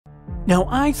Now,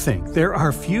 I think there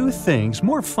are few things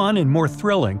more fun and more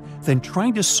thrilling than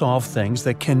trying to solve things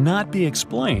that cannot be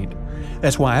explained.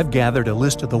 That's why I've gathered a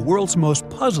list of the world's most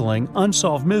puzzling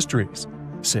unsolved mysteries.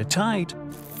 Sit tight.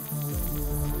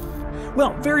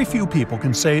 Well, very few people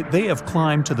can say they have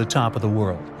climbed to the top of the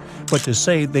world, but to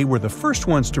say they were the first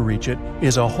ones to reach it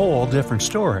is a whole different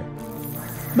story.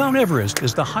 Mount Everest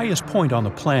is the highest point on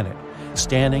the planet,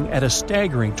 standing at a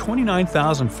staggering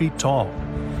 29,000 feet tall.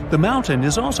 The mountain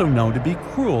is also known to be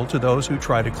cruel to those who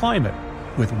try to climb it,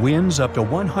 with winds up to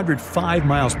 105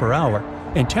 miles per hour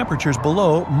and temperatures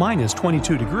below minus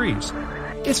 22 degrees.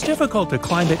 It's difficult to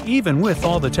climb it even with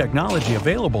all the technology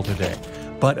available today,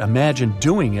 but imagine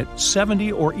doing it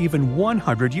 70 or even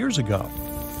 100 years ago.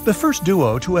 The first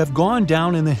duo to have gone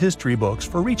down in the history books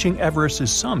for reaching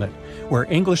Everest's summit were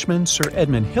Englishman Sir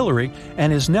Edmund Hillary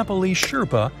and his Nepalese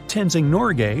Sherpa Tenzing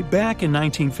Norgay back in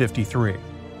 1953.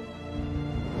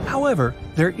 However,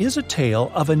 there is a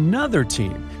tale of another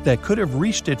team that could have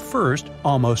reached it first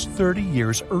almost 30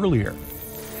 years earlier.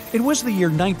 It was the year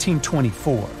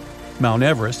 1924. Mount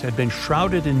Everest had been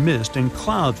shrouded in mist and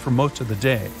cloud for most of the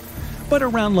day, but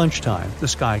around lunchtime the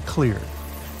sky cleared.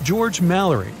 George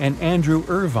Mallory and Andrew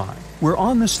Irvine were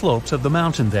on the slopes of the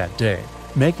mountain that day,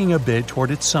 making a bid toward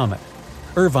its summit.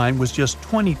 Irvine was just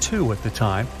 22 at the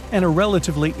time and a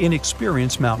relatively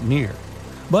inexperienced mountaineer,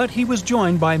 but he was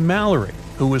joined by Mallory,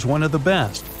 who was one of the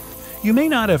best. You may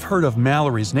not have heard of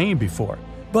Mallory's name before,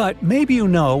 but maybe you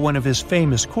know one of his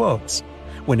famous quotes.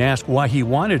 When asked why he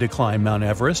wanted to climb Mount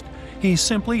Everest, he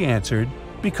simply answered,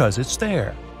 "Because it's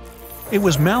there." It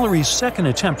was Mallory's second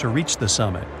attempt to reach the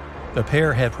summit. The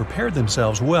pair had prepared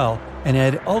themselves well and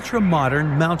had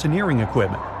ultra-modern mountaineering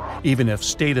equipment, even if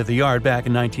state-of-the-art back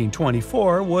in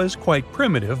 1924 was quite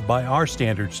primitive by our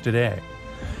standards today.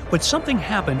 But something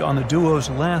happened on the duo's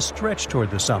last stretch toward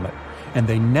the summit, and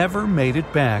they never made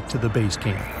it back to the base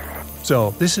camp.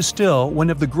 So this is still one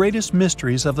of the greatest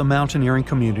mysteries of the mountaineering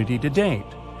community to date.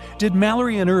 Did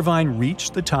Mallory and Irvine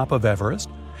reach the top of Everest?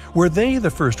 Were they the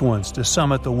first ones to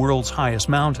summit the world's highest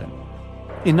mountain?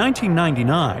 In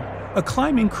 1999, a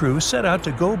climbing crew set out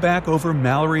to go back over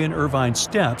Mallory and Irvine's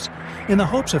steps in the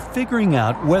hopes of figuring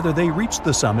out whether they reached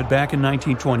the summit back in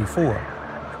 1924.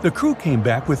 The crew came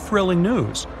back with thrilling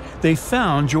news. They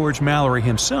found George Mallory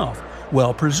himself,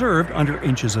 well preserved under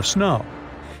inches of snow.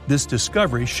 This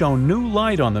discovery shone new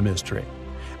light on the mystery.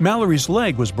 Mallory's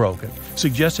leg was broken,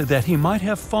 suggested that he might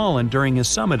have fallen during his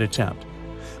summit attempt.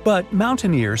 But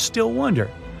mountaineers still wonder,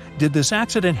 did this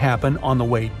accident happen on the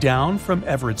way down from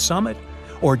Everest's summit,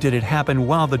 or did it happen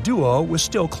while the duo was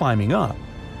still climbing up?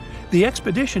 The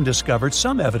expedition discovered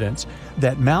some evidence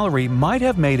that Mallory might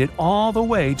have made it all the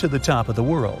way to the top of the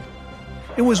world.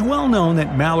 It was well known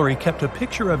that Mallory kept a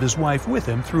picture of his wife with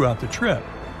him throughout the trip.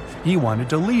 He wanted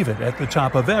to leave it at the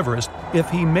top of Everest if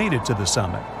he made it to the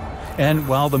summit. And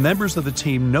while the members of the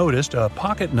team noticed a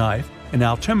pocket knife, an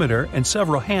altimeter, and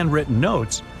several handwritten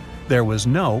notes, there was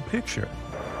no picture.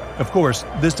 Of course,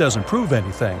 this doesn't prove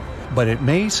anything, but it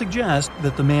may suggest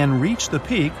that the man reached the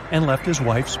peak and left his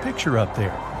wife's picture up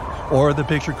there. Or the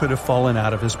picture could have fallen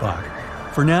out of his pocket.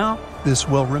 For now, this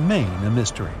will remain a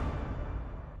mystery.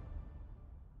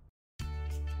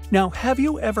 Now, have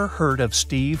you ever heard of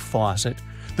Steve Fawcett,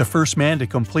 the first man to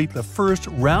complete the first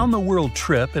round-the-world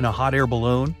trip in a hot air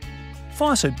balloon?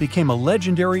 Fawcett became a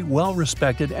legendary,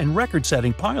 well-respected, and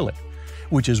record-setting pilot,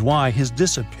 which is why his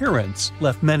disappearance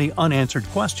left many unanswered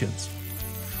questions.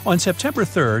 On September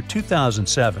 3,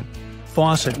 2007,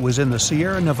 Fawcett was in the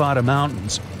Sierra Nevada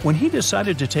mountains when he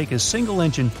decided to take his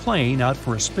single-engine plane out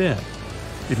for a spin.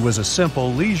 It was a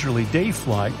simple, leisurely day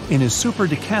flight in his Super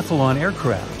Decathlon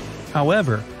aircraft.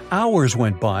 However, hours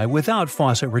went by without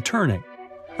Fawcett returning.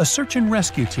 A search and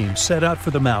rescue team set out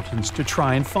for the mountains to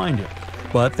try and find him,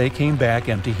 but they came back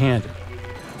empty-handed.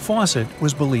 Fawcett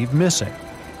was believed missing.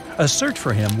 A search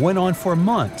for him went on for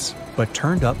months, but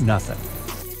turned up nothing.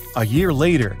 A year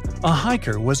later, a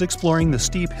hiker was exploring the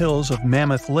steep hills of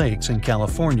Mammoth Lakes in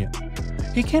California.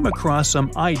 He came across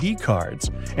some ID cards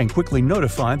and quickly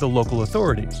notified the local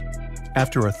authorities.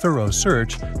 After a thorough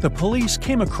search, the police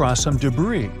came across some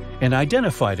debris and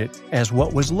identified it as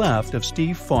what was left of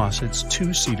Steve Fawcett's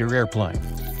two-seater airplane.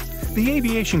 The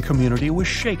aviation community was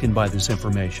shaken by this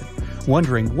information,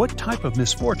 wondering what type of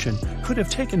misfortune could have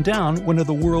taken down one of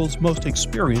the world's most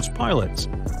experienced pilots.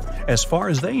 As far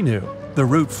as they knew, the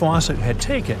route Fawcett had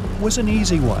taken was an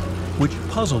easy one, which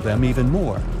puzzled them even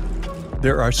more.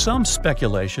 There are some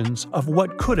speculations of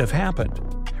what could have happened.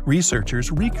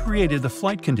 Researchers recreated the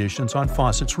flight conditions on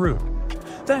Fawcett's route.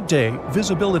 That day,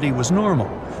 visibility was normal,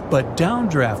 but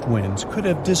downdraft winds could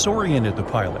have disoriented the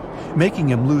pilot, making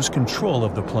him lose control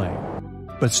of the plane.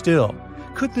 But still,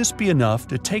 could this be enough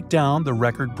to take down the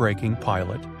record-breaking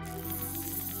pilot?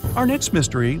 Our next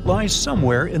mystery lies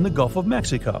somewhere in the Gulf of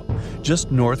Mexico,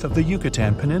 just north of the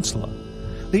Yucatan Peninsula.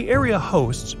 The area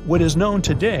hosts what is known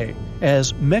today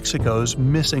as Mexico's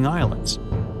Missing Islands.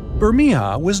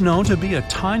 Bermeja was known to be a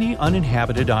tiny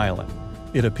uninhabited island.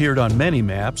 It appeared on many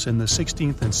maps in the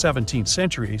 16th and 17th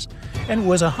centuries and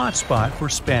was a hotspot for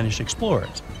Spanish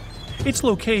explorers. Its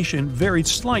location varied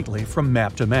slightly from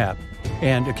map to map,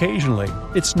 and occasionally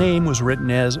its name was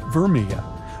written as Vermeja,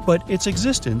 but its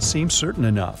existence seems certain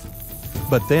enough.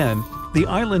 But then, the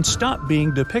island stopped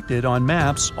being depicted on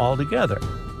maps altogether.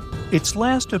 Its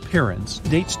last appearance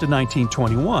dates to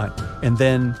 1921, and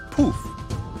then poof.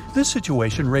 This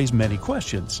situation raised many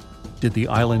questions. Did the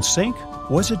island sink?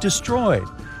 Was it destroyed?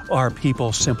 Are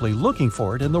people simply looking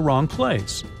for it in the wrong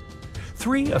place?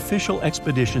 3 official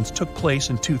expeditions took place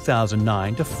in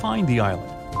 2009 to find the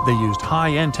island. They used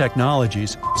high-end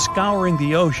technologies, scouring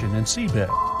the ocean and seabed.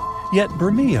 Yet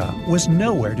Bermeja was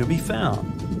nowhere to be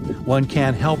found. One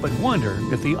can't help but wonder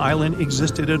if the island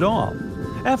existed at all.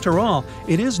 After all,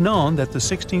 it is known that the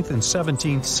 16th and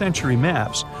 17th century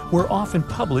maps were often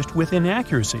published with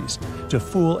inaccuracies to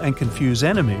fool and confuse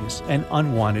enemies and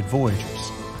unwanted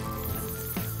voyagers.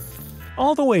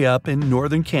 All the way up in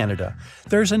northern Canada,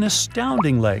 there's an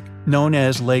astounding lake known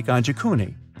as Lake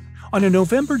Anjikuni. On a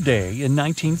November day in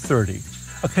 1930,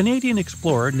 a Canadian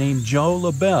explorer named Joe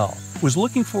LaBelle was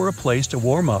looking for a place to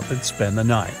warm up and spend the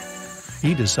night.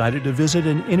 He decided to visit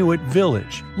an Inuit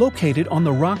village located on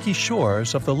the rocky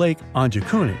shores of the Lake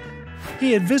Anjikuni.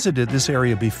 He had visited this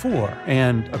area before,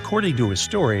 and according to his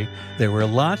story, there were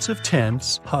lots of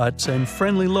tents, huts, and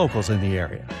friendly locals in the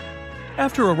area.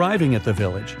 After arriving at the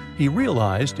village, he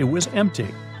realized it was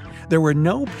empty. There were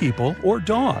no people or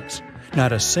dogs,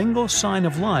 not a single sign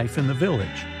of life in the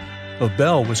village.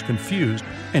 LaBelle was confused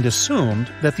and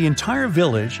assumed that the entire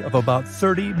village of about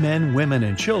 30 men, women,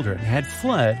 and children had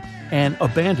fled and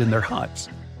abandoned their huts.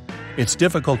 It's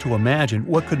difficult to imagine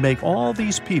what could make all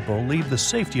these people leave the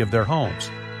safety of their homes.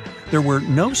 There were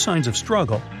no signs of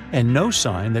struggle and no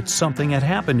sign that something had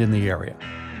happened in the area.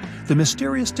 The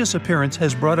mysterious disappearance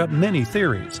has brought up many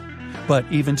theories, but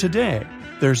even today,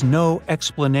 there's no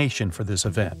explanation for this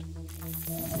event.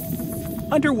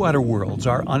 Underwater worlds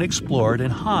are unexplored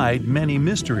and hide many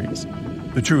mysteries.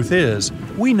 The truth is,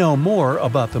 we know more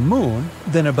about the moon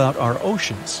than about our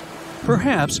oceans.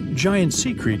 Perhaps giant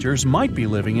sea creatures might be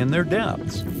living in their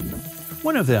depths.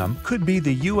 One of them could be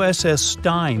the USS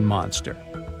Stein monster.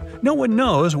 No one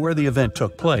knows where the event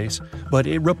took place, but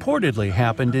it reportedly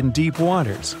happened in deep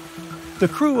waters. The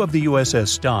crew of the USS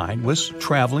Stein was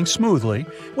traveling smoothly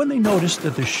when they noticed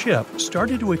that the ship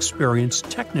started to experience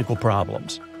technical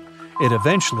problems. It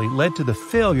eventually led to the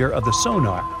failure of the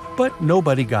sonar, but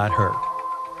nobody got hurt.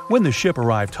 When the ship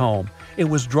arrived home, it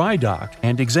was dry docked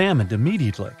and examined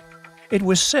immediately. It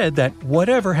was said that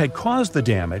whatever had caused the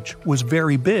damage was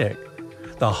very big.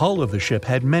 The hull of the ship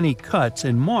had many cuts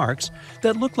and marks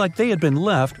that looked like they had been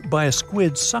left by a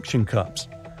squid's suction cups.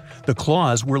 The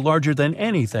claws were larger than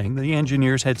anything the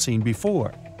engineers had seen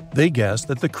before. They guessed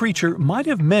that the creature might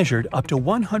have measured up to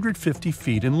 150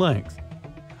 feet in length.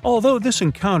 Although this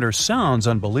encounter sounds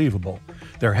unbelievable,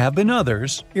 there have been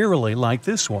others eerily like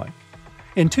this one.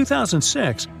 In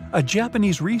 2006, a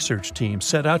Japanese research team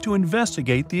set out to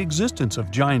investigate the existence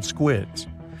of giant squids.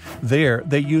 There,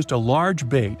 they used a large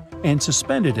bait and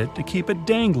suspended it to keep it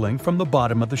dangling from the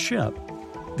bottom of the ship.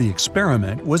 The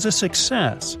experiment was a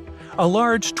success. A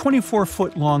large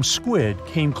 24-foot-long squid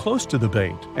came close to the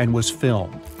bait and was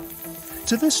filmed.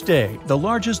 To this day, the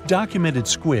largest documented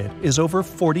squid is over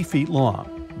 40 feet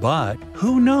long. But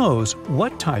who knows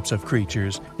what types of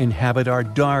creatures inhabit our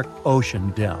dark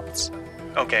ocean depths?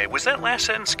 Okay, was that last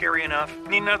sentence scary enough?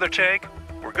 Need another take?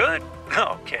 We're good?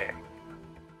 Okay.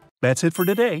 That's it for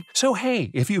today. So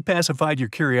hey, if you pacified your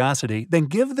curiosity, then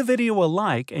give the video a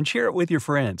like and share it with your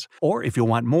friends. Or if you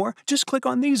want more, just click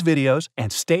on these videos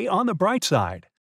and stay on the bright side.